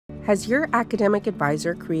Has your academic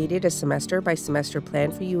advisor created a semester-by-semester plan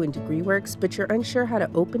for you in DegreeWorks, but you're unsure how to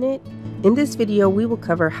open it? In this video, we will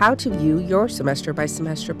cover how to view your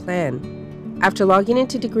semester-by-semester plan. After logging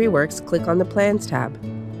into DegreeWorks, click on the Plans tab.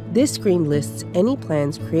 This screen lists any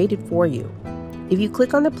plans created for you. If you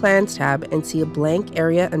click on the Plans tab and see a blank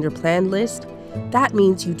area under Plan List, that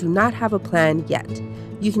means you do not have a plan yet.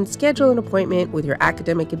 You can schedule an appointment with your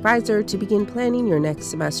academic advisor to begin planning your next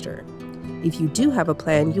semester. If you do have a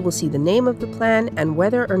plan, you will see the name of the plan and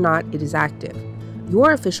whether or not it is active.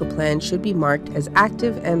 Your official plan should be marked as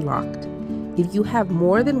active and locked. If you have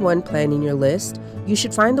more than one plan in your list, you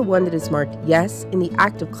should find the one that is marked Yes in the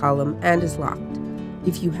active column and is locked.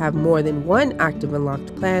 If you have more than one active and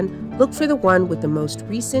locked plan, look for the one with the most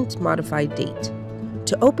recent modified date.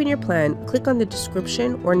 To open your plan, click on the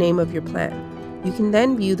description or name of your plan. You can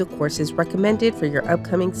then view the courses recommended for your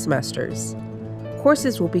upcoming semesters.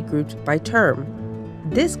 Courses will be grouped by term.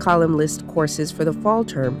 This column lists courses for the fall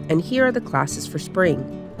term, and here are the classes for spring.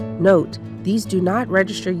 Note, these do not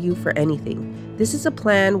register you for anything. This is a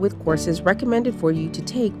plan with courses recommended for you to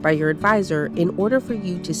take by your advisor in order for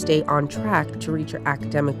you to stay on track to reach your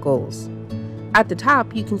academic goals. At the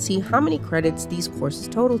top, you can see how many credits these courses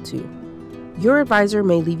total to. Your advisor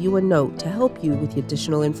may leave you a note to help you with the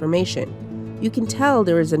additional information. You can tell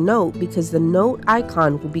there is a note because the note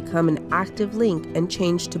icon will become an active link and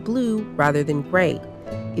change to blue rather than gray.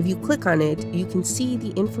 If you click on it, you can see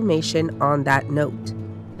the information on that note.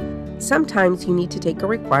 Sometimes you need to take a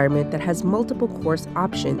requirement that has multiple course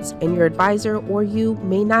options, and your advisor or you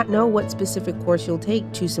may not know what specific course you'll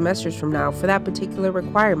take 2 semesters from now for that particular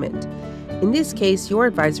requirement. In this case, your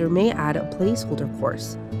advisor may add a placeholder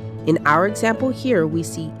course. In our example here, we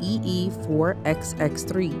see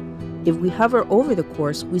EE4XX3. If we hover over the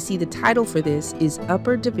course, we see the title for this is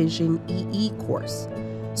Upper Division EE course.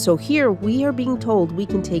 So here we are being told we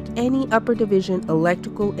can take any Upper Division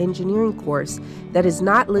electrical engineering course that is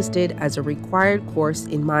not listed as a required course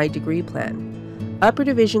in my degree plan. Upper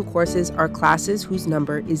Division courses are classes whose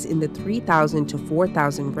number is in the 3,000 to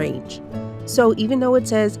 4,000 range. So even though it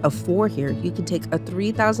says a 4 here, you can take a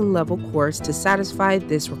 3,000 level course to satisfy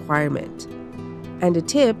this requirement. And a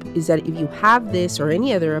tip is that if you have this or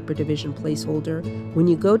any other Upper Division placeholder, when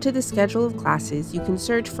you go to the schedule of classes, you can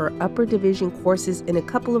search for Upper Division courses in a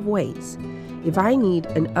couple of ways. If I need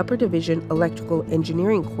an Upper Division electrical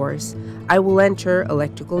engineering course, I will enter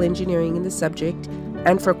electrical engineering in the subject,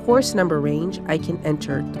 and for course number range, I can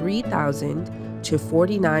enter 3,000 to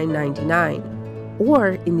 4,999.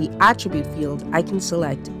 Or in the attribute field, I can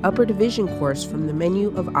select Upper Division course from the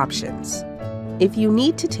menu of options. If you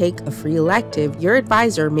need to take a free elective, your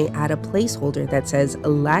advisor may add a placeholder that says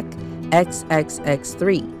Elect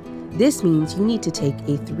XXX3. This means you need to take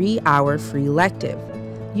a 3-hour free elective.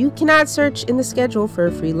 You cannot search in the schedule for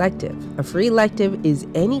a free elective. A free elective is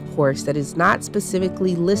any course that is not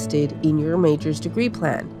specifically listed in your major's degree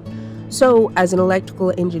plan. So, as an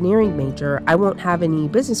electrical engineering major, I won't have any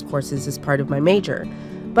business courses as part of my major.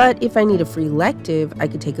 But if I need a free elective, I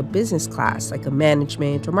could take a business class, like a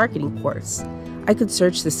management or marketing course. I could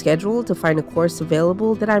search the schedule to find a course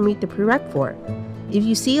available that I meet the prereq for. If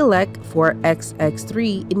you see Elect for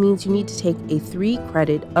XX3, it means you need to take a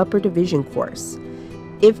 3-credit Upper Division course.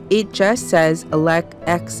 If it just says Elect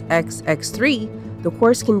XXX3, the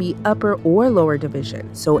course can be upper or lower division,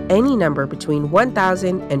 so any number between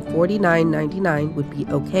 1,000 and 4,999 would be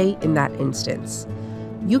okay in that instance.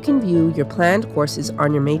 You can view your planned courses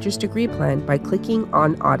on your major's degree plan by clicking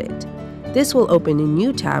on Audit. This will open a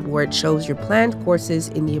new tab where it shows your planned courses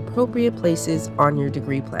in the appropriate places on your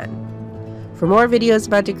degree plan. For more videos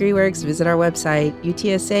about DegreeWorks, visit our website,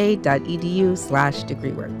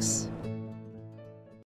 utsa.edu/DegreeWorks.